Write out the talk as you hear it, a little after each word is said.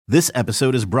This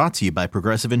episode is brought to you by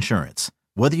Progressive Insurance.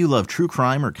 Whether you love true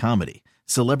crime or comedy,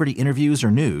 celebrity interviews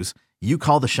or news, you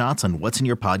call the shots on what's in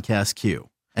your podcast queue.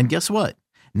 And guess what?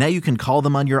 Now you can call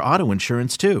them on your auto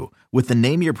insurance too with the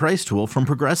Name Your Price tool from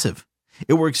Progressive.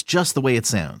 It works just the way it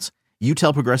sounds. You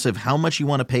tell Progressive how much you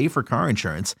want to pay for car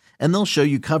insurance, and they'll show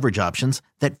you coverage options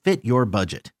that fit your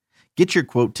budget. Get your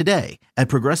quote today at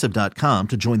Progressive.com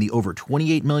to join the over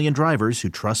 28 million drivers who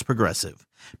trust Progressive.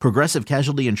 Progressive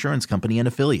Casualty Insurance Company and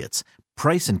Affiliates.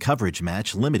 Price and coverage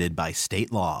match limited by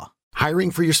state law. Hiring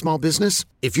for your small business?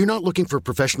 If you're not looking for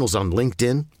professionals on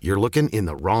LinkedIn, you're looking in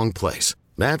the wrong place.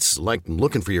 That's like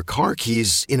looking for your car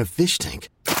keys in a fish tank.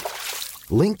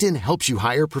 LinkedIn helps you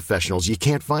hire professionals you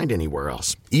can't find anywhere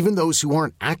else, even those who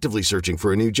aren't actively searching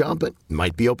for a new job but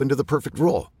might be open to the perfect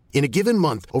role. In a given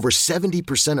month, over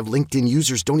 70% of LinkedIn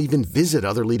users don't even visit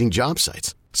other leading job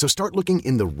sites. So start looking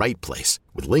in the right place.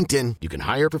 With LinkedIn, you can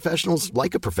hire professionals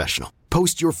like a professional.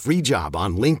 Post your free job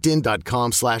on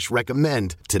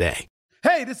linkedin.com/recommend today.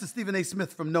 Hey, this is Stephen A.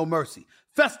 Smith from No Mercy.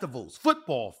 Festivals,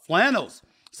 football, flannels.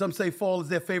 Some say fall is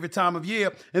their favorite time of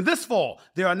year. And this fall,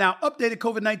 there are now updated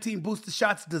COVID-19 booster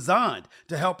shots designed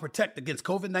to help protect against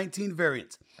COVID-19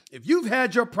 variants. If you've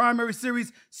had your primary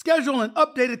series, schedule an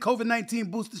updated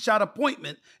COVID-19 booster shot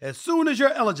appointment as soon as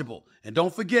you're eligible. And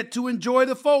don't forget to enjoy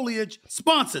the foliage.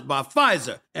 Sponsored by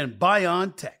Pfizer and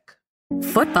BioNTech.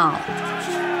 Football,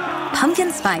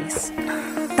 pumpkin spice,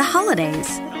 the holidays.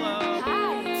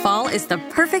 Fall is the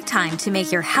perfect time to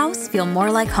make your house feel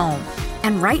more like home.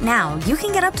 And right now, you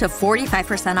can get up to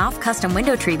 45% off custom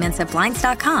window treatments at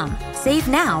Blinds.com. Save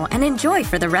now and enjoy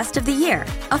for the rest of the year.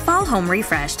 A fall home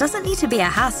refresh doesn't need to be a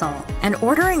hassle, and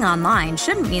ordering online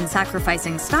shouldn't mean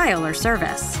sacrificing style or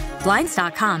service.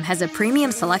 Blinds.com has a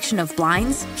premium selection of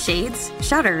blinds, shades,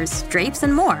 shutters, drapes,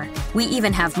 and more. We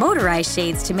even have motorized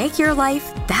shades to make your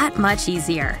life that much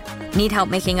easier. Need help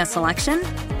making a selection?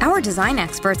 Our design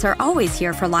experts are always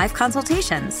here for live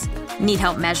consultations. Need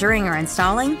help measuring or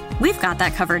installing? We've got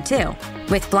that covered too.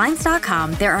 With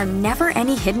Blinds.com, there are never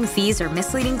any hidden fees or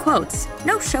misleading quotes,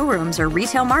 no showrooms or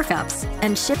retail markups,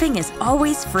 and shipping is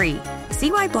always free.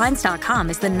 See why Blinds.com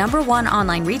is the #1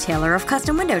 online retailer of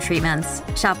custom window treatments.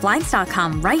 Shop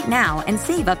Blinds.com right now and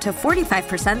save up to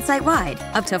 45% site-wide,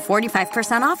 up to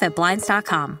 45% off at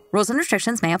Blinds.com. Rules and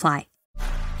restrictions may apply.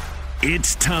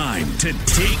 It's time to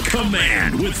take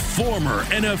command with former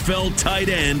NFL tight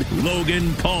end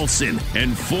Logan Paulson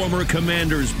and former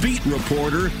Commanders beat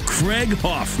reporter Craig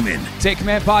Hoffman. Take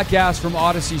Command podcast from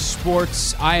Odyssey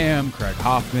Sports. I am Craig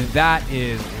Hoffman. That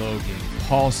is Logan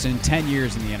Paulson. 10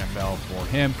 years in the NFL for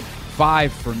him,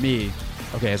 5 for me.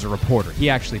 Okay, as a reporter.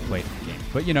 He actually played in the game.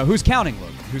 But, you know, who's counting,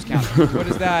 Logan? Who's counting? What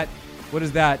is that? What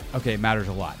is that? Okay, it matters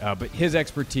a lot. But his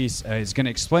expertise is going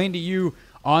to explain to you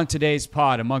on today's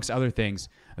pod, amongst other things,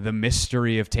 the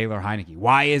mystery of Taylor Heinicke.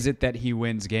 Why is it that he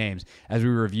wins games? As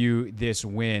we review this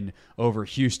win over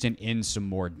Houston in some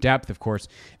more depth. Of course,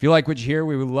 if you like what you hear,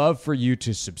 we would love for you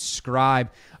to subscribe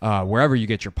wherever you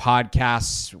get your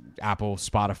podcasts, Apple,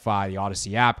 Spotify, the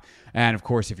Odyssey app. And of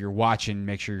course, if you're watching,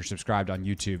 make sure you're subscribed on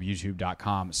YouTube,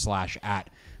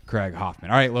 youtube.com/@Craig Hoffman.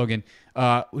 All right, Logan,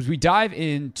 as we dive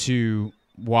into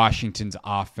Washington's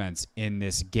offense in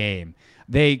this game,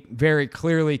 they very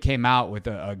clearly came out with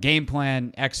a game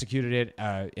plan, executed it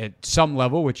at some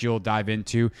level, which you'll dive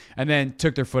into, and then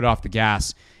took their foot off the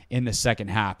gas in the second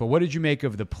half. But what did you make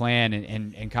of the plan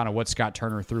and kind of what Scott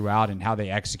Turner threw out and how they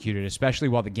executed, especially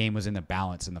while the game was in the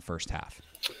balance in the first half?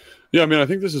 Yeah, I mean, I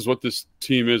think this is what this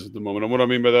team is at the moment. And what I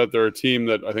mean by that, they're a team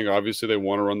that I think obviously they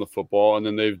want to run the football, and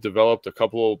then they've developed a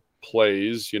couple of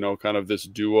plays, you know, kind of this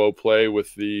duo play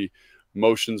with the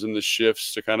motions and the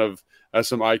shifts to kind of as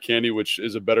some eye candy, which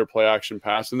is a better play action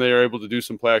pass, and they are able to do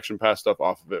some play action pass stuff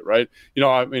off of it, right? You know,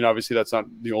 I mean, obviously that's not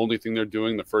the only thing they're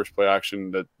doing. The first play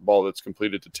action, that ball that's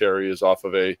completed to Terry, is off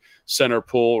of a center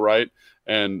pull, right?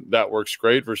 And that works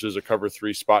great versus a cover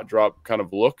 3 spot drop kind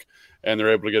of look, and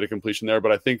they're able to get a completion there.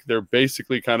 But I think they're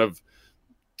basically kind of,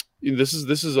 this is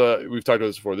we've talked about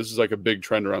this before. This is like a big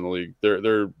trend around the league.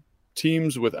 They're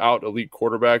teams without elite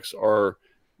quarterbacks are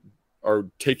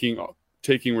taking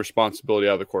responsibility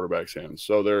out of the quarterback's hands.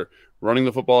 So they're running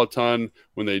the football a ton.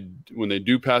 When they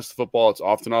do pass the football, it's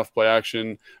often off play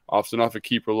action, often off a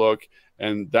keeper look.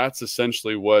 And that's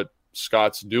essentially what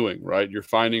Scott's doing, right? You're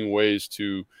finding ways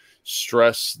to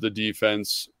stress the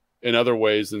defense in other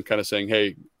ways than kind of saying,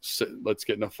 hey, let's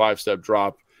get in a 5-step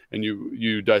drop and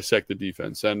you dissect the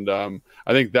defense. And I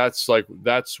think that's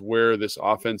where this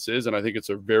offense is. And I think it's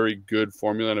a very good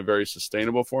formula and a very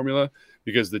sustainable formula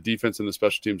because the defense and the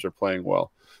special teams are playing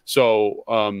well. So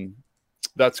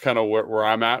that's kind of where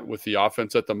I'm at with the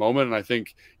offense at the moment. And I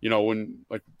think, when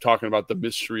like talking about the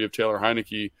mystery of Taylor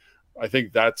Heinicke, I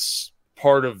think that's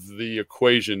part of the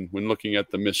equation when looking at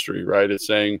the mystery, right? It's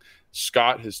saying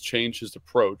Scott has changed his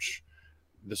approach.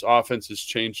 This offense has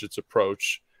changed its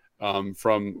approach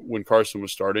from when Carson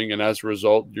was starting. And as a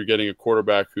result, you're getting a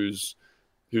quarterback who's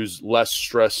less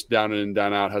stressed down in and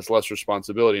down out, has less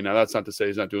responsibility. Now, that's not to say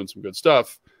he's not doing some good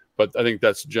stuff, but I think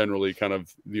that's generally kind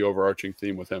of the overarching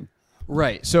theme with him.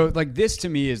 Right. So like this to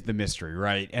me is the mystery,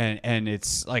 right? And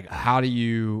it's like, how do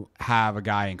you have a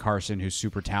guy in Carson who's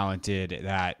super talented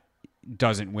that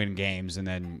doesn't win games, and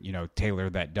then,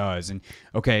 Taylor that does? And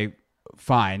okay,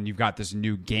 fine, you've got this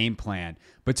new game plan.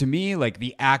 But to me, like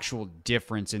the actual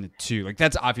difference in the two, like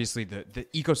that's obviously the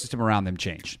ecosystem around them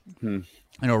changed.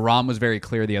 I know Ron was very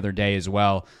clear the other day as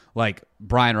well. Like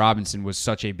Brian Robinson was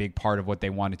such a big part of what they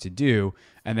wanted to do.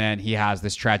 And then he has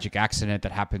this tragic accident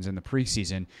that happens in the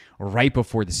preseason or right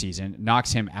before the season,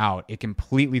 knocks him out. It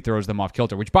completely throws them off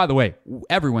kilter, which, by the way,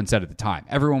 everyone said at the time.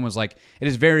 Everyone was like, it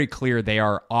is very clear they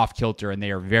are off kilter and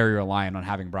they are very reliant on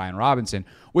having Brian Robinson,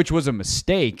 which was a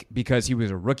mistake because he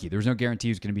was a rookie. There was no guarantee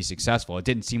he was going to be successful. It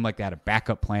didn't seem like they had a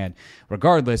backup plan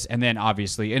regardless. And then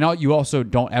obviously, and you also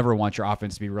don't ever want your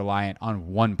offense to be reliant on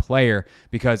one player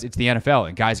because it's the NFL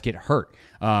and guys get hurt.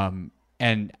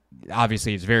 And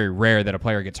obviously, it's very rare that a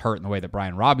player gets hurt in the way that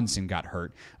Brian Robinson got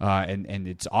hurt, and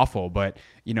it's awful. But,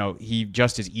 he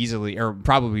just as easily, or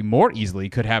probably more easily,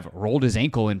 could have rolled his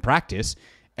ankle in practice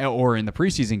or in the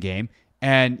preseason game,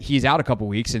 and he's out a couple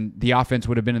weeks, and the offense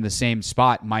would have been in the same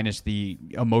spot minus the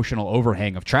emotional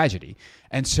overhang of tragedy.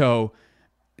 And so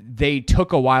they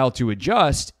took a while to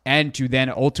adjust and to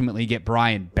then ultimately get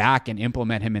Brian back and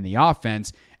implement him in the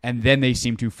offense, and then they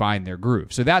seem to find their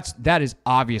groove. So that is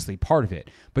obviously part of it.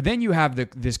 But then you have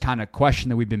this kind of question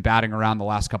that we've been batting around the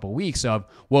last couple of weeks of,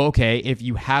 well, okay, if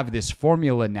you have this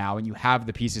formula now and you have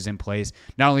the pieces in place,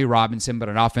 not only Robinson, but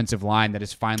an offensive line that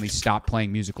has finally stopped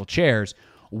playing musical chairs,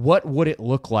 what would it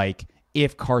look like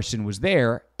if Carson was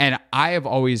there? And I have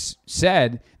always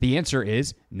said the answer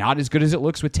is not as good as it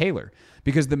looks with Taylor.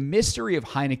 Because the mystery of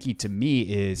Heinicke to me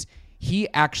is he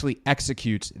actually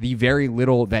executes the very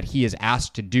little that he is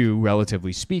asked to do,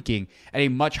 relatively speaking, at a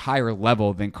much higher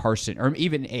level than Carson, or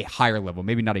even a higher level,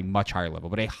 maybe not a much higher level,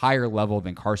 but a higher level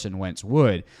than Carson Wentz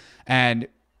would. And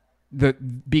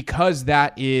because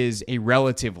that is a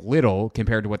relative little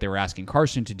compared to what they were asking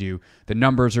Carson to do, the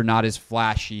numbers are not as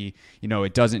flashy.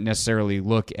 It doesn't necessarily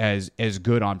look as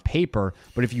good on paper.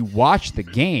 But if you watch the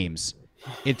games,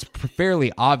 it's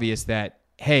fairly obvious that,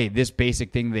 hey, this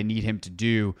basic thing they need him to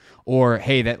do, or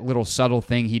hey, that little subtle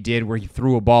thing he did where he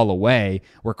threw a ball away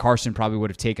where Carson probably would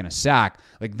have taken a sack,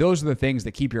 like those are the things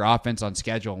that keep your offense on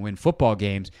schedule and win football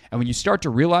games. And when you start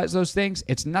to realize those things,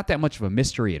 it's not that much of a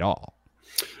mystery at all.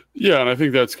 Yeah, and I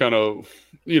think that's kind of,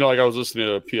 like I was listening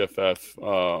to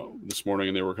PFF this morning,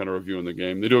 and they were kind of reviewing the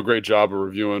game. They do a great job of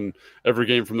reviewing every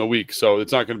game from the week, so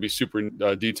it's not going to be super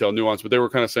detailed, nuanced, but they were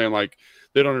kind of saying, like,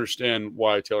 they don't understand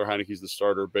why Taylor Heinicke's the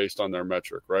starter based on their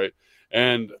metric, right?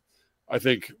 And I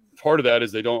think part of that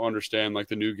is they don't understand, like,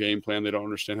 the new game plan. They don't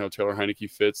understand how Taylor Heinicke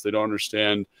fits. They don't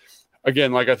understand,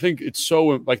 again, like, I think it's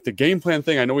so, like, the game plan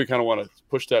thing, I know we kind of want to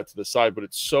push that to the side, but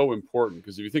it's so important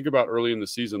because if you think about early in the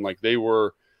season, like, they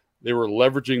were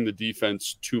leveraging the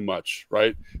defense too much,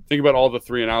 right? Think about all the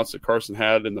 3 and outs that Carson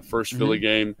had in the first Philly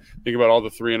game. Think about all the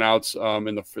 3 and outs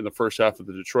in the first half of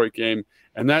the Detroit game.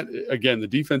 And that, again, the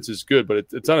defense is good, but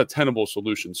it's not a tenable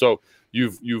solution. So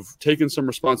you've taken some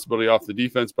responsibility off the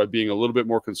defense by being a little bit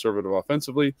more conservative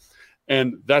offensively.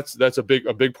 And that's a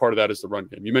big part of that is the run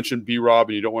game. You mentioned B-Rob,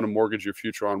 and you don't want to mortgage your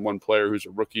future on one player who's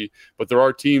a rookie, but there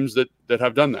are teams that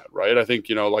have done that, right? I think,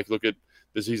 like look at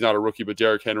this, he's not a rookie, but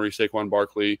Derrick Henry, Saquon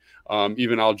Barkley,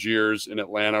 even Algiers in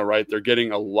Atlanta, right? They're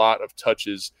getting a lot of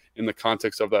touches in the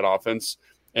context of that offense.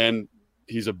 And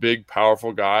he's a big,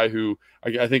 powerful guy who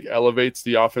I think elevates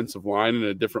the offensive line in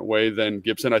a different way than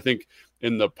Gibson. I think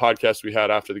in the podcast we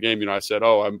had after the game, I said,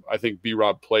 I think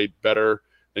B-Rob played better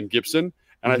than Gibson.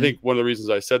 And I think one of the reasons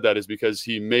I said that is because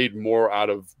he made more out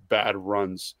of bad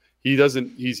runs. He's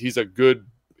a good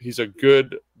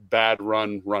bad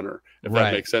runner, if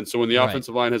that makes sense. So when the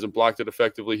offensive line hasn't blocked it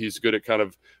effectively, he's good at kind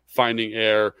of finding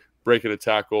air, breaking a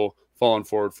tackle, falling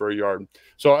forward for a yard.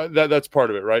 So that's part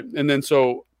of it, right? And then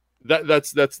so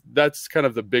that's kind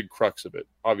of the big crux of it.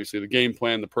 Obviously, the game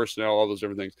plan, the personnel, all those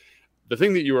different things. The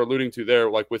thing that you were alluding to there,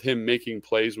 like with him making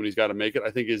plays when he's got to make it,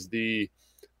 I think is the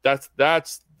That's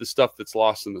the stuff that's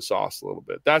lost in the sauce a little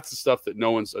bit. That's the stuff that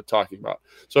no one's talking about.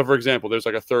 So, for example, there's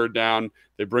like a third down.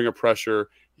 They bring a pressure.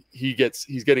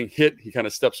 He's getting hit. He kind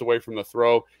of steps away from the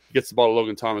throw. He gets the ball to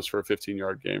Logan Thomas for a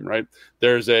 15-yard game, right?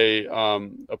 There's a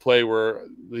play where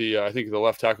I think the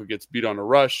left tackle gets beat on a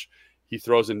rush. He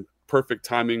throws in perfect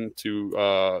timing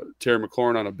to Terry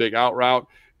McLaurin on a big out route,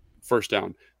 first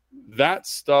down. That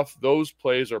stuff, those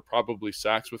plays are probably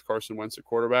sacks with Carson Wentz at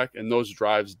quarterback, and those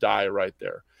drives die right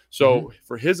there. So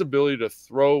for his ability to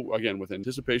throw, again, with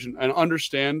anticipation and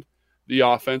understand the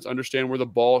offense, understand where the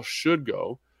ball should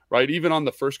go, right? Even on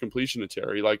the first completion to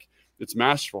Terry, like, it's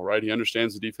masterful, right? He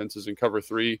understands the defenses in cover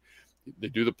 3. They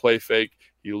do the play fake.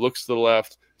 He looks to the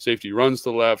left. Safety runs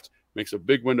to the left, makes a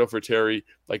big window for Terry.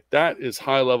 Like, that is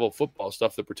high-level football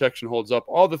stuff. The protection holds up.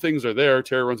 All the things are there.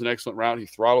 Terry runs an excellent route. He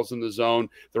throttles in the zone.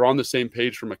 They're on the same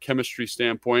page from a chemistry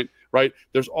standpoint, right?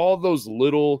 There's all those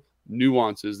little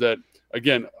nuances that,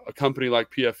 again, a company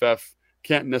like PFF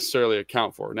can't necessarily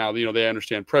account for. Now, they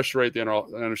understand pressure rate. They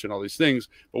understand all these things.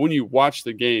 But when you watch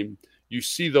the game, you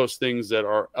see those things that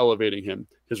are elevating him.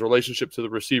 His relationship to the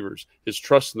receivers, his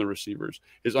trust in the receivers,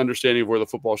 his understanding of where the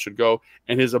football should go,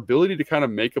 and his ability to kind of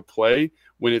make a play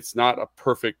when it's not a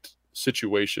perfect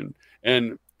situation.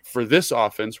 And for this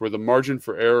offense, where the margin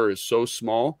for error is so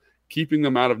small, keeping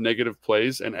them out of negative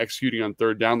plays and executing on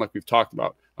third down, like we've talked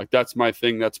about, like, that's my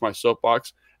thing, that's my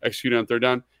soapbox, executing on third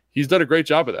down. He's done a great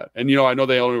job of that. And, I know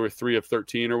they only were 3 of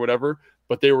 13 or whatever,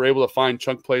 but they were able to find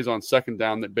chunk plays on second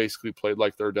down that basically played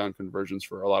like third down conversions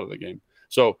for a lot of the game.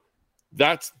 So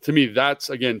that's, to me,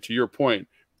 again, to your point,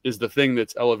 is the thing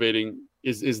that's elevating,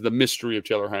 is the mystery of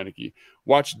Taylor Heinicke.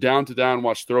 Watch down to down,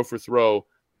 watch throw for throw.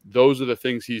 Those are the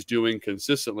things he's doing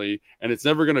consistently, and it's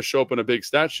never going to show up in a big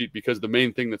stat sheet because the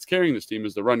main thing that's carrying this team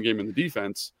is the run game and the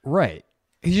defense. Right.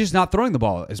 He's just not throwing the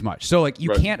ball as much. So, like,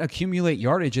 you can't accumulate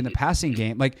yardage in the passing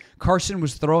game. Like, Carson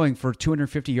was throwing for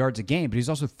 250 yards a game, but he's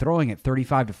also throwing it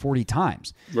 35 to 40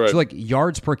 times. Right. So, like,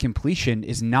 yards per completion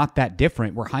is not that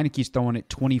different, where Heinicke's throwing it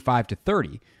 25 to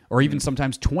 30 or even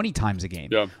sometimes 20 times a game.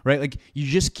 Yeah. Right? Like, you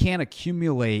just can't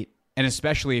accumulate, and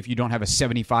especially if you don't have a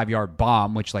 75-yard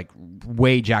bomb, which, like,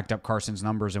 way jacked up Carson's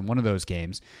numbers in one of those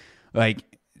games. Like,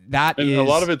 that and is... a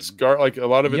lot of it's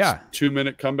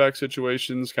 2-minute comeback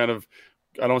situations, kind of,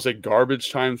 I don't want to say garbage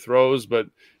time throws, but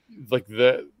like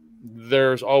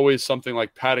there's always something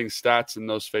like padding stats in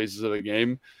those phases of the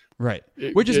game. Right.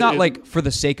 Which is not like for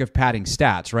the sake of padding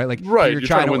stats, right? Like, you're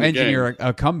trying to engineer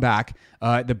a comeback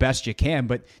the best you can,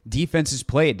 but defenses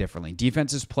play it differently.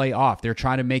 Defenses play off. They're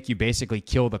trying to make you basically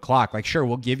kill the clock. Like, sure,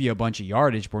 we'll give you a bunch of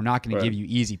yardage, but we're not going to give you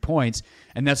easy points.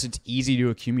 And thus it's easy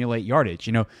to accumulate yardage.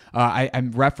 I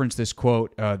referenced this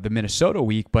quote the Minnesota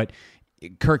week, but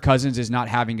Kirk Cousins is not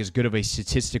having as good of a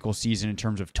statistical season in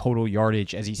terms of total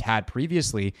yardage as he's had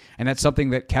previously. And that's something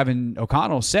that Kevin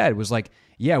O'Connell said was like,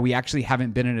 yeah, we actually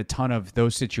haven't been in a ton of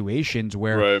those situations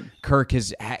where Kirk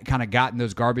has kind of gotten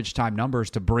those garbage time numbers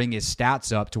to bring his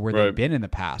stats up to where they've been in the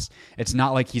past. It's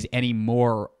not like he's any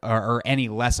more or any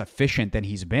less efficient than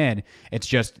he's been. It's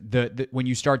just when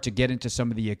you start to get into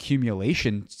some of the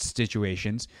accumulation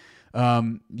situations,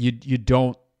 you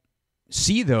don't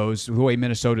see those the way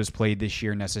Minnesota's played this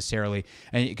year necessarily,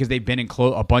 and because they've been in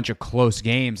a bunch of close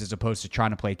games as opposed to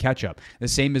trying to play catch up. The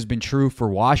same has been true for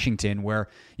Washington, where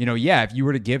if you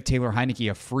were to give Taylor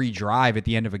Heinicke a free drive at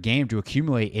the end of a game to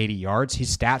accumulate 80 yards,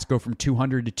 his stats go from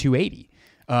 200 to 280.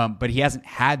 But he hasn't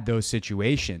had those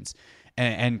situations.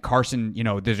 And Carson,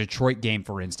 the Detroit game,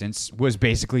 for instance, was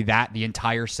basically that the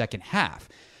entire second half.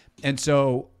 And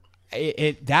so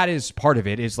that is part of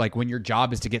it, is like when your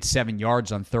job is to get 7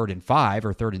 yards on 3rd and 5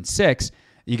 or 3rd and 6,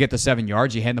 you get the 7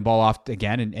 yards, you hand the ball off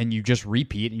again, and you just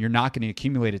repeat, and you're not going to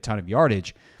accumulate a ton of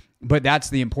yardage. But that's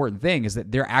the important thing, is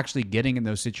that they're actually getting in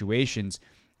those situations,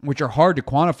 which are hard to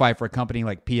quantify for a company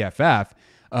like PFF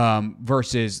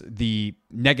versus the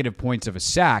negative points of a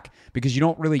sack, because you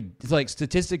don't really, like,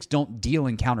 statistics don't deal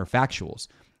in counterfactuals.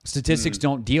 Statistics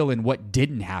don't deal in what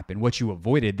didn't happen, what you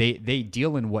avoided. They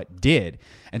deal in what did.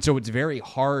 And so it's very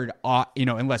hard,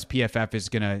 unless PFF is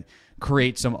going to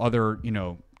create some other,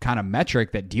 kind of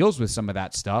metric that deals with some of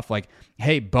that stuff. Like,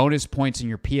 hey, bonus points in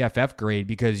your PFF grade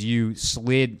because you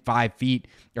slid 5 feet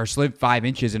or slid 5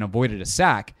 inches and avoided a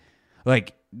sack.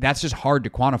 Like, that's just hard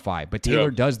to quantify. But Taylor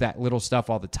does that little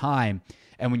stuff all the time.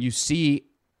 And when you see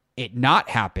it not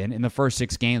happen in the first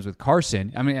 6 games with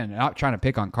Carson, I mean, I'm not trying to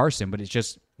pick on Carson, but it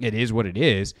is what it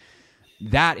is.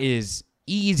 That is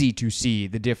easy to see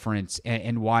the difference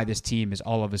and why this team is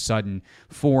all of a sudden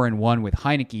 4-1 with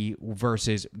Heinicke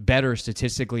versus better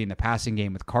statistically in the passing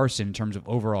game with Carson in terms of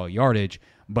overall yardage,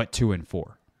 but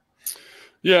 2-4.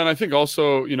 Yeah, and I think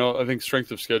also, I think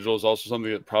strength of schedule is also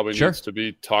something that probably Sure. needs to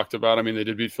be talked about. I mean, they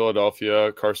did beat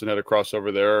Philadelphia. Carson had a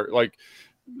crossover there. Like,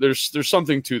 there's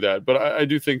something to that, but I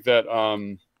do think that,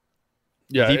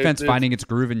 The defense finding its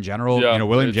groove in general. Yeah,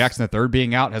 William Jackson III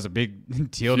being out has a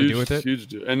big deal to do with it. Huge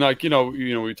deal. And like,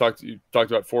 you talked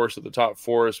about Forrest at the top,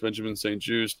 Forrest, Benjamin St.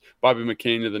 Juste, Bobby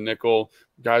McCain to the nickel,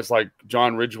 guys like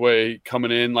John Ridgway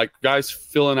coming in, like guys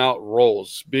filling out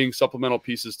roles, being supplemental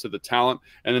pieces to the talent.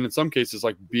 And then in some cases,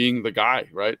 like being the guy,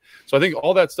 right? So I think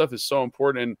all that stuff is so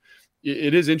important. And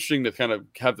it is interesting to kind of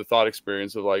have the thought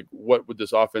experience of like, what would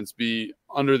this offense be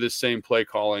under this same play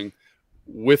calling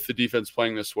with the defense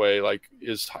playing this way? Like,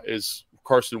 is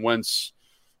Carson Wentz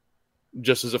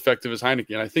just as effective as Heinicke?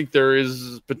 And I think there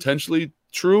is potentially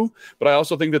true, but I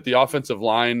also think that the offensive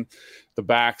line, the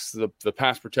backs, the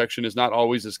pass protection is not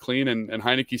always as clean. And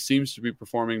Heinicke seems to be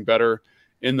performing better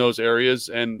in those areas.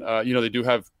 And, they do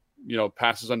have,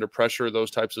 passes under pressure,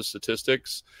 those types of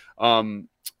statistics.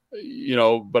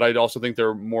 But I also think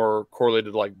they're more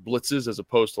correlated to like blitzes as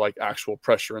opposed to like actual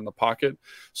pressure in the pocket.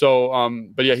 So,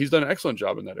 but yeah, he's done an excellent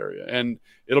job in that area. And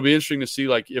it'll be interesting to see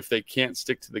like if they can't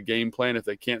stick to the game plan, if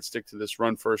they can't stick to this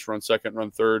run first, run second,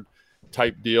 run third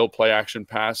type deal, play action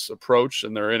pass approach,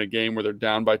 and they're in a game where they're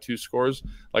down by 2 scores,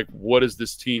 like what does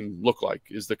this team look like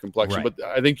is the complexion. Right. But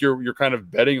I think you're kind of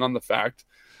betting on the fact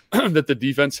that the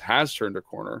defense has turned a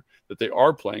corner, that they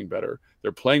are playing better.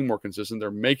 They're playing more consistent.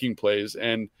 They're making plays,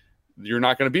 and you're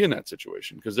not going to be in that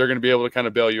situation because they're going to be able to kind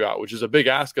of bail you out, which is a big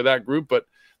ask of that group, but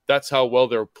that's how well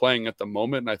they're playing at the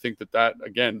moment. And I think that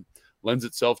again lends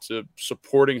itself to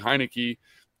supporting Heinicke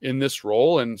in this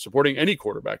role and supporting any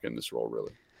quarterback in this role,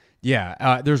 really.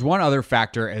 Yeah, there's one other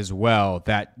factor as well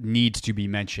that needs to be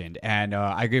mentioned, and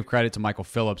I give credit to Michael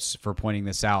Phillips for pointing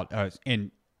this out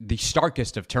in the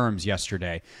starkest of terms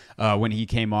yesterday when he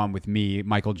came on with me.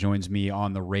 Michael joins me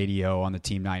on the radio on the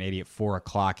Team 980 at 4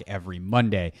 o'clock every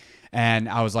Monday. And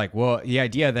I was like, well, the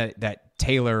idea that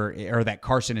Taylor or that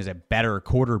Carson is a better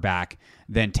quarterback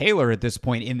than Taylor at this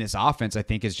point in this offense, I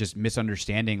think is just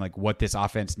misunderstanding like what this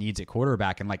offense needs at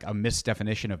quarterback and like a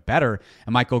misdefinition of better.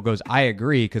 And Michael goes, I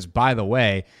agree, because by the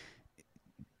way,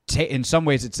 in some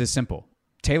ways it's this simple.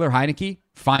 Taylor Heinicke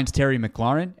finds Terry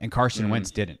McLaurin and Carson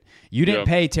Wentz didn't. You didn't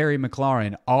pay Terry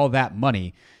McLaurin all that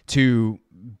money to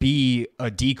be a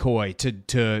decoy,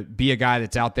 to be a guy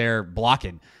that's out there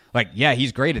blocking. Like, yeah,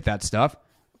 he's great at that stuff.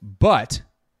 But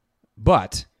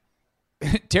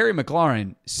Terry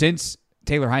McLaurin, since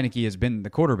Taylor Heinicke has been the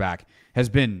quarterback, has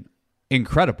been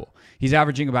incredible. He's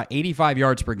averaging about 85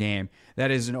 yards per game.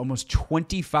 That is an almost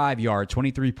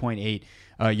 23.8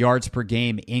 yards per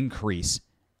game increase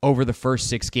over the first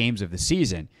 6 games of the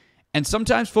season. And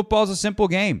sometimes football is a simple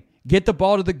game. Get the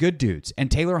ball to the good dudes.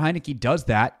 And Taylor Heinicke does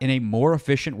that in a more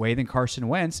efficient way than Carson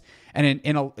Wentz. And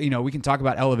we can talk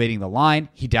about elevating the line.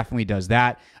 He definitely does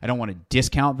that. I don't want to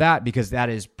discount that because that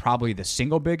is probably the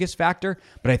single biggest factor.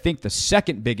 But I think the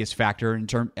second biggest factor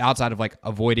outside of like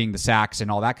avoiding the sacks and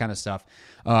all that kind of stuff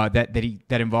that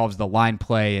involves the line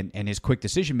play and his quick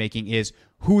decision making is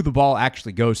who the ball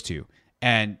actually goes to.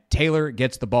 And Taylor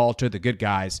gets the ball to the good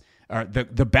guys, or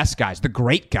the best guys, the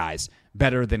great guys,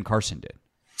 better than Carson did.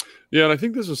 Yeah, and I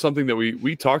think this is something that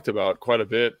we talked about quite a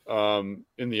bit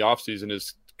in the offseason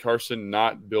is Carson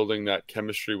not building that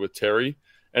chemistry with Terry.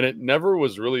 And it never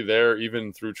was really there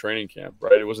even through training camp,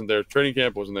 right? It wasn't there training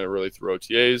camp, wasn't there really through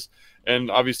OTAs. And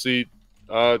obviously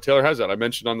Taylor has that. I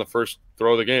mentioned on the first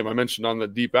throw of the game. I mentioned on the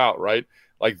deep out, right?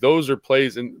 Like those are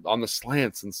plays on the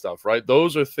slants and stuff, right?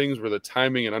 Those are things where the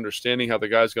timing and understanding how the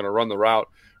guy's going to run the route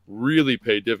really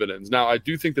pay dividends. Now, I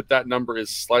do think that number is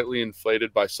slightly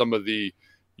inflated by some of the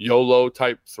YOLO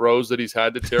type throws that he's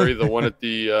had to Terry, the one at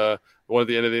the end of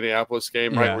the Indianapolis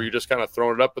game, right, where you're just kind of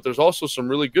throwing it up. But there's also some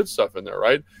really good stuff in there,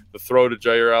 right? The throw to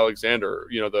Jair Alexander,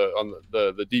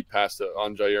 the deep pass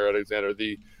on Jair Alexander,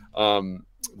 the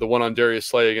one on Darius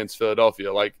Slay against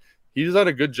Philadelphia. Like he's done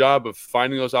a good job of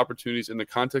finding those opportunities in the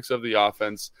context of the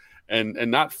offense and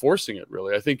not forcing it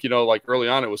really. I think like early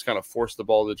on it was kind of force the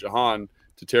ball to Jahan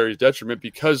to Terry's detriment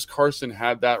because Carson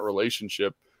had that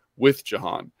relationship with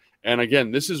Jahan. And again,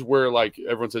 this is where like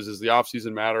everyone says, does the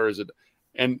offseason matter? Is it?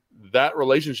 And that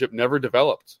relationship never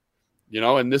developed,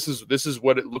 and this is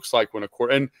what it looks like when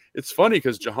and it's funny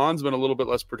because Jahan's been a little bit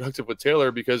less productive with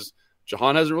Taylor because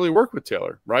Jahan hasn't really worked with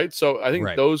Taylor. Right. So I think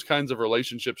those kinds of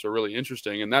relationships are really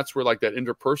interesting. And that's where like that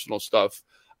interpersonal stuff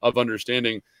of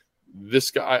understanding this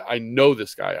guy. I know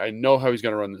this guy. I know how he's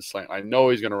going to run this slant. I know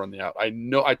he's going to run the out.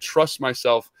 I trust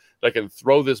myself that I can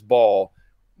throw this ball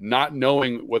not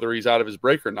knowing whether he's out of his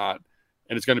break or not,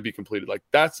 and it's going to be completed. Like,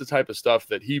 that's the type of stuff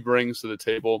that he brings to the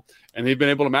table, and they've been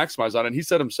able to maximize on it. And he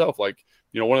said himself, like,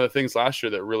 one of the things last year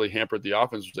that really hampered the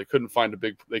offense was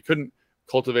they couldn't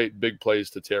cultivate big plays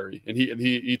to Terry, and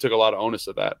he took a lot of onus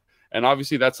of that. And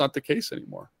obviously that's not the case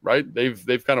anymore, right?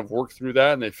 They've kind of worked through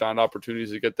that, and they found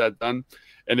opportunities to get that done.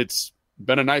 And it's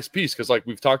been a nice piece because, like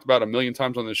we've talked about a million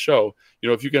times on this show,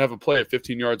 if you can have a play at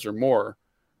 15 yards or more,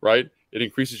 right, it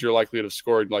increases your likelihood of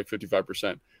scoring like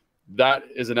 55%. That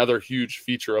is another huge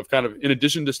feature of kind of, in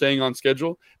addition to staying on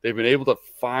schedule, they've been able to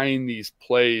find these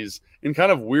plays in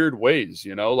kind of weird ways,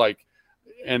 like,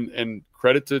 and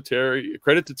credit to Terry,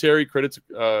 credit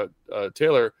to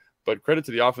Taylor, but credit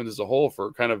to the offense as a whole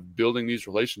for kind of building these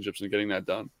relationships and getting that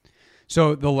done.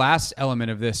 So the last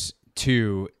element of this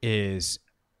too is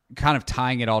kind of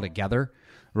tying it all together,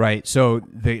 right? So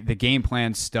the game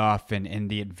plan stuff and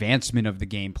the advancement of the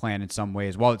game plan in some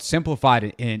ways, while it's simplified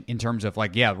in terms of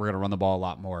like, yeah, we're going to run the ball a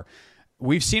lot more.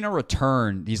 We've seen a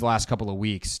return these last couple of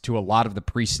weeks to a lot of the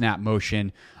pre-snap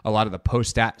motion, a lot of the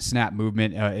post-snap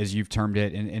movement, as you've termed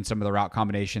it, in some of the route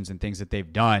combinations and things that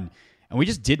they've done. And we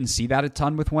just didn't see that a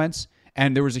ton with Wentz.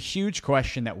 And there was a huge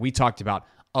question that we talked about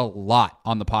a lot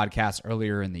on the podcast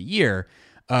earlier in the year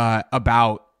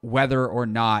about whether or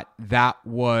not that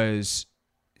was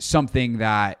something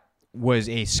that was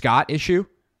a Scott issue.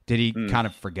 Did he kind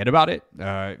of forget about it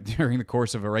during the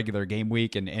course of a regular game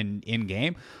week and in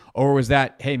game? Or was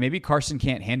that, hey, maybe Carson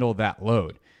can't handle that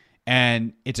load?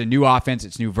 And it's a new offense,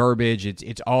 it's new verbiage,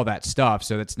 it's all that stuff.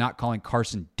 So that's not calling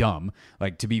Carson dumb.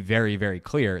 Like, to be very, very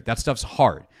clear, that stuff's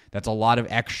hard. That's a lot of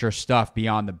extra stuff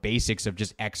beyond the basics of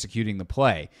just executing the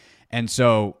play. And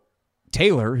so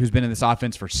Taylor, who's been in this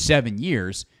offense for 7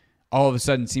 years, all of a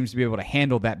sudden seems to be able to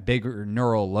handle that bigger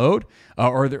neural load,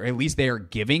 or at least they are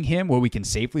giving him, what we can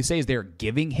safely say is they are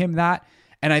giving him that.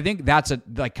 And I think that's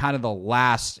kind of the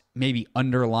last maybe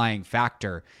underlying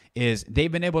factor is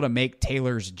they've been able to make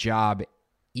Taylor's job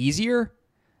easier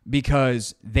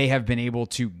because they have been able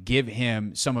to give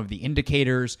him some of the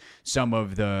indicators, some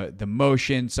of the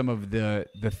motion, some of the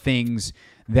things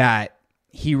that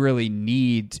he really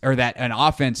needs, or that an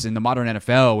offense in the modern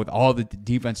NFL with all the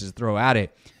defenses throw at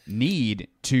it need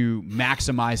to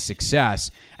maximize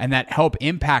success, and that help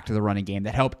impact the running game,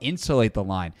 that help insulate the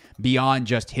line beyond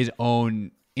just his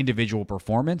own individual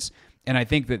performance. And I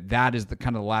think that is the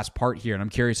kind of the last part here. And I'm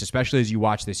curious, especially as you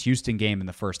watch this Houston game in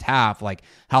the first half, like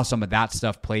how some of that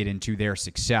stuff played into their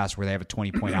success, where they have a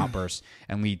 20-point outburst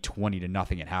and lead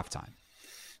 20-0 at halftime.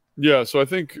 Yeah, so I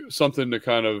think something to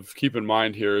kind of keep in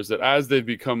mind here is that as they've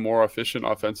become more efficient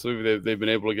offensively, they've been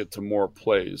able to get to more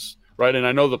plays, right? And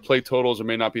I know the play totals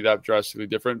may not be that drastically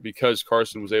different because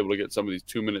Carson was able to get some of these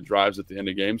 2-minute drives at the end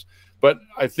of games. But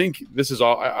I think this is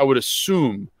all, I would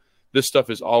assume this stuff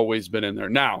has always been in there.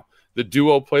 Now, the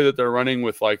duo play that they're running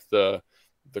with like the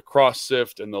cross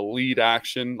sift and the lead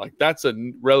action, like that's a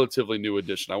relatively new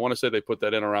addition. I want to say they put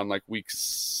that in around like week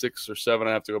 6 or 7.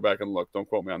 I have to go back and look. Don't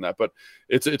quote me on that, but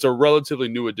it's a relatively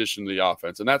new addition to the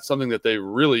offense. And that's something that they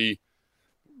live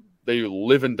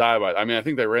and die by. I mean, I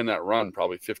think they ran that run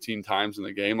probably 15 times in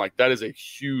the game. Like, that is a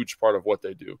huge part of what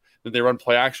they do. Then they run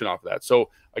play action off of that. So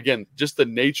again, just the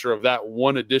nature of that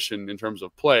one addition in terms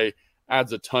of play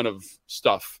adds a ton of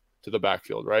stuff to the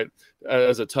backfield, right?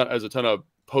 As a ton of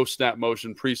post-snap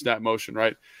motion, pre-snap motion,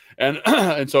 right? And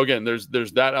and so again, there's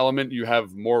that element. You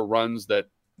have more runs that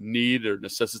need or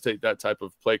necessitate that type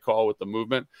of play call with the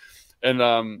movement. And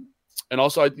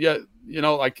also,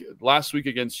 like last week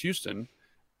against Houston,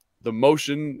 the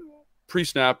motion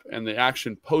pre-snap and the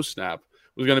action post-snap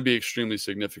was going to be extremely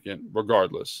significant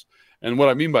regardless. And what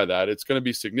I mean by that, it's going to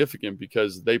be significant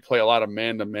because they play a lot of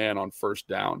man-to-man on first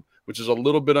down, which is a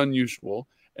little bit unusual.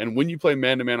 And when you play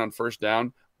man-to-man on first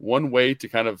down, one way to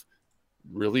kind of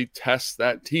really test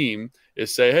that team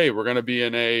is say, hey, we're going to be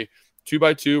in a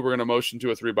 2x2. We're going to motion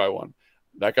to a 3x1.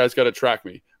 That guy's got to track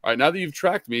me. All right, now that you've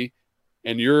tracked me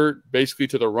and you're basically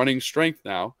to the running strength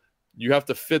now, you have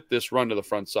to fit this run to the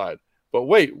front side. But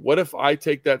wait, what if I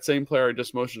take that same player I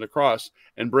just motioned across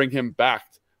and bring him back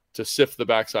to sift the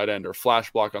backside end or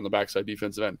flash block on the backside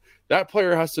defensive end? That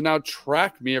player has to now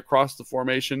track me across the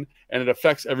formation, and it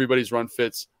affects everybody's run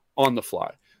fits on the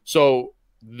fly. So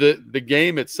the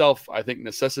game itself, I think,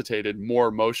 necessitated more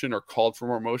motion or called for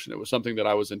more motion. It was something that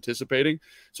I was anticipating.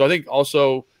 So I think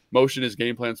also motion is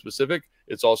game plan specific.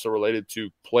 It's also related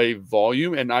to play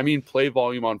volume. And I mean play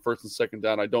volume on first and second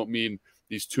down. I don't mean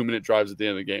these 2-minute drives at the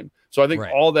end of the game. So I think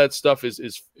all that stuff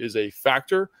is a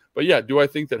factor. But yeah, do I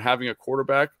think that having a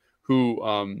quarterback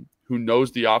who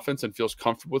knows the offense and feels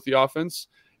comfortable with the offense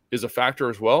is a factor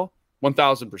as well?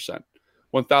 1,000%.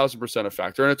 1,000% a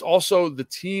factor. And it's also the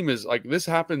team is like, this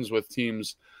happens with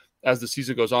teams as the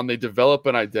season goes on, they develop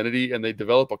an identity and they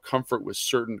develop a comfort with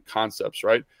certain concepts,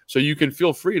 right? So you can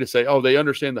feel free to say, oh, they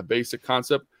understand the basic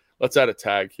concept. Let's add a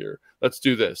tag here. Let's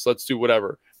do this. Let's do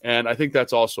whatever. And I think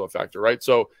that's also a factor, right?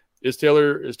 So is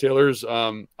Taylor's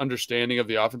understanding of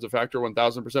the offensive factor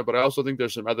 1,000%? But I also think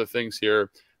there's some other things here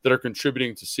that are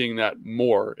contributing to seeing that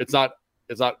more. It's not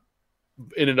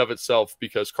in and of itself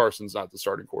because Carson's not the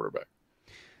starting quarterback.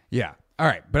 Yeah. All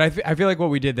right. But I feel like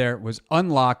what we did there was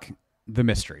unlock the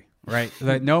mystery, right?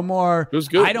 Like no more. It was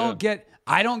good. I don't get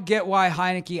why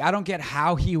Heinicke. I don't get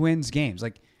how he wins games.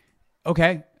 Like,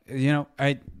 okay,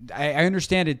 I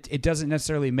understand it. It doesn't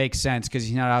necessarily make sense because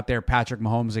he's not out there Patrick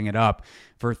Mahomesing it up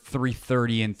for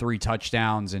 330 and 3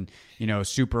 touchdowns and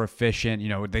super efficient.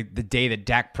 The day that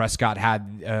Dak Prescott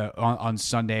had on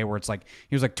Sunday where it's like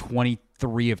he was like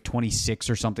 23 of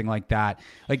 26 or something like that.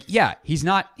 Like, yeah, he's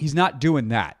not doing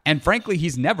that. And frankly,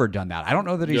 he's never done that. I don't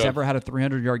know that he's ever had a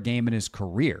 300-yard game in his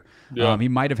career. Yeah. He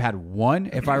might have had one,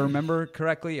 if I remember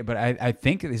correctly, but I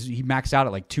think he maxed out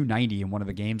at like 290 in one of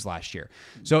the games last year.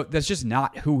 So that's just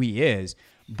not who he is.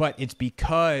 But it's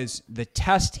because the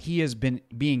test he has been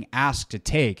being asked to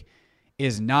take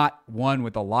is not one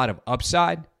with a lot of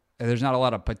upside. There's not a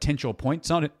lot of potential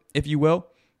points on it, if you will,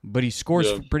 but he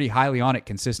scores pretty highly on it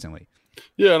consistently.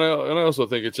 Yeah, and I also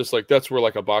think it's just like that's where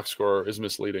like a box score is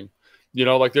misleading.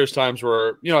 Like there's times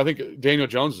where, I think Daniel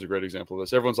Jones is a great example of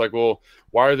this. Everyone's like, well,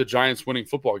 why are the Giants winning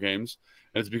football games?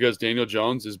 And it's because Daniel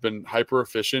Jones has been hyper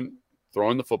efficient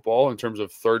throwing the football in terms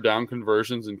of third down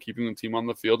conversions and keeping the team on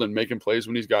the field and making plays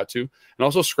when he's got to, and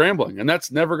also scrambling. And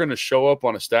that's never going to show up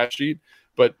on a stat sheet.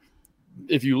 But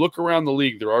if you look around the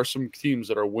league, there are some teams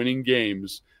that are winning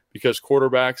games because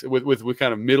quarterbacks with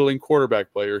kind of middling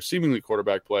quarterback play or seemingly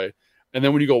quarterback play. And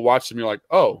then when you go watch them, you're like,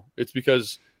 oh, it's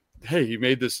because, hey, he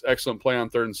made this excellent play on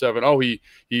 3rd and 7. Oh, he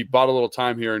bought a little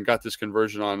time here and got this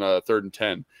conversion on 3rd and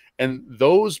 10. And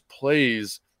those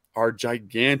plays are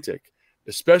gigantic,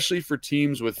 especially for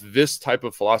teams with this type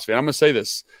of philosophy. And I'm going to say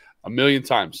this a million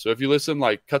times. So if you listen,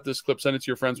 like cut this clip, send it to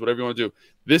your friends, whatever you want to do.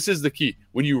 This is the key.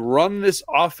 When you run this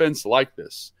offense like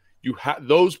this,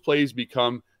 those plays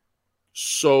become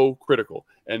so critical.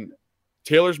 And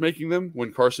Taylor's making them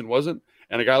when Carson wasn't.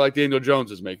 And a guy like Daniel Jones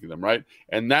is making them, right?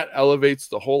 And that elevates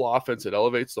the whole offense. It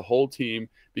elevates the whole team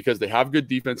because they have good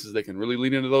defenses. They can really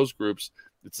lean into those groups.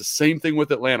 It's the same thing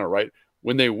with Atlanta, right?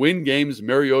 When they win games,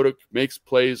 Mariota makes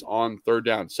plays on 3rd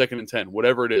down, 2nd and 10,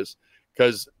 whatever it is,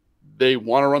 because they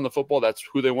want to run the football. That's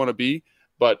who they want to be.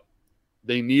 But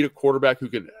they need a quarterback who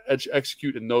can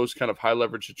execute in those kind of high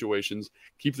leverage situations,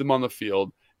 keep them on the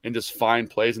field, and just find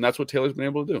plays. And that's what Taylor's been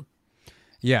able to do.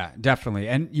 Yeah, definitely.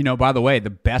 And, by the way,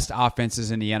 the best offenses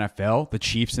in the NFL, the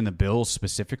Chiefs and the Bills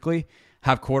specifically,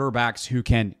 have quarterbacks who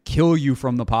can kill you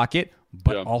from the pocket,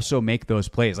 but also make those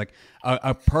plays. Like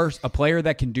a player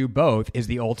that can do both is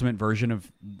the ultimate version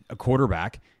of a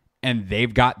quarterback, and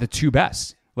they've got the two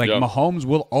best. Like Mahomes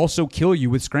will also kill you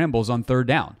with scrambles on 3rd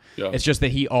down. Yeah. It's just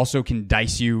that he also can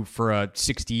dice you for a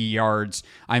 60 yards.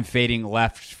 I'm fading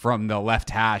left from the left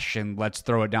hash and let's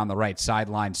throw it down the right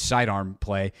sideline sidearm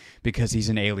play because he's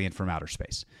an alien from outer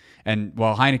space. And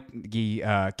while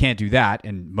Heinicke can't do that,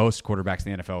 and most quarterbacks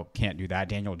in the NFL can't do that,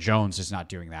 Daniel Jones is not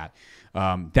doing that.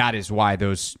 That is why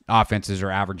those offenses are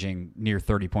averaging near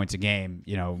 30 points a game,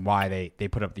 why they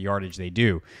put up the yardage they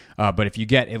do. But if you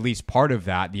get at least part of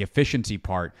that, the efficiency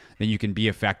part, then you can be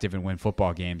effective and win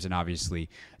football games. And obviously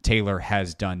Taylor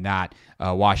has done that.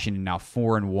 Washington now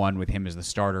 4-1 with him as the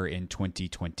starter in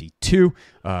 2022.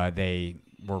 They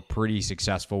were pretty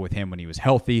successful with him when he was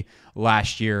healthy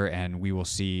last year, and we will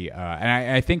see.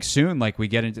 And I think soon, like we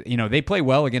get into, they play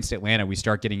well against Atlanta, we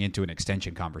start getting into an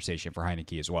extension conversation for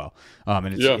Heinicke as well.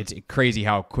 And it's crazy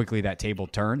how quickly that table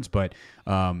turns, but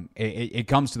it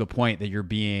comes to the point that you're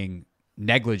being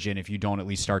negligent if you don't at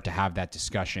least start to have that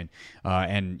discussion.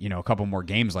 And a couple more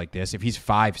games like this, if he's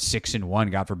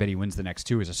 5-6-1, God forbid he wins the next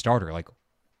 2 as a starter, like,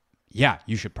 yeah,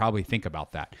 you should probably think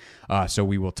about that. So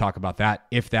we will talk about that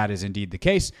if that is indeed the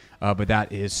case. But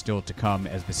that is still to come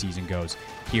as the season goes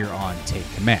here on Take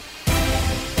Command.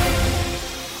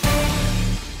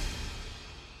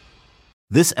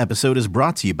 This episode is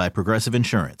brought to you by Progressive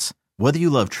Insurance. Whether you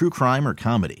love true crime or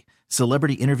comedy,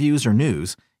 celebrity interviews or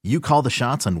news, you call the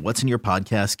shots on what's in your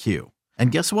podcast queue.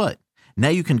 And guess what? Now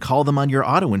you can call them on your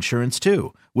auto insurance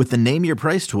too with the Name Your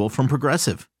Price tool from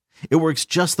Progressive. It works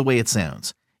just the way it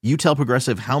sounds. You tell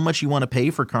Progressive how much you want to pay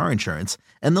for car insurance,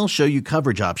 and they'll show you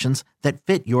coverage options that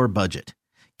fit your budget.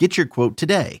 Get your quote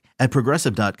today at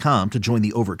Progressive.com to join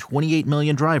the over 28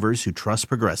 million drivers who trust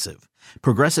Progressive.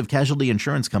 Progressive Casualty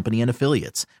Insurance Company and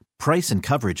Affiliates. Price and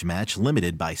coverage match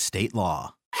limited by state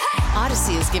law.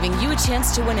 Odyssey is giving you a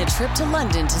chance to win a trip to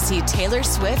London to see Taylor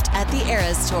Swift at the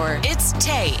Eras Tour. It's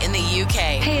Tay in the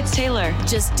UK. Hey, it's Taylor.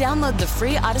 Just download the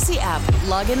free Odyssey app,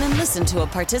 log in and listen to a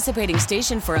participating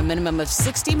station for a minimum of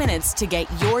 60 minutes to get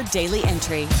your daily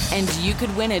entry. And you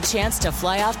could win a chance to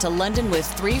fly off to London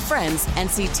with 3 friends and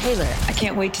see Taylor. I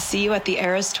can't wait to see you at the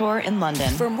Eras Tour in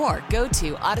London. For more, go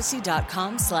to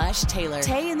odyssey.com/Taylor.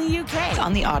 Tay in the UK. It's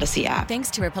on the Odyssey app.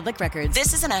 Thanks to Republic Records.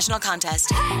 This is a national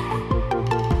contest.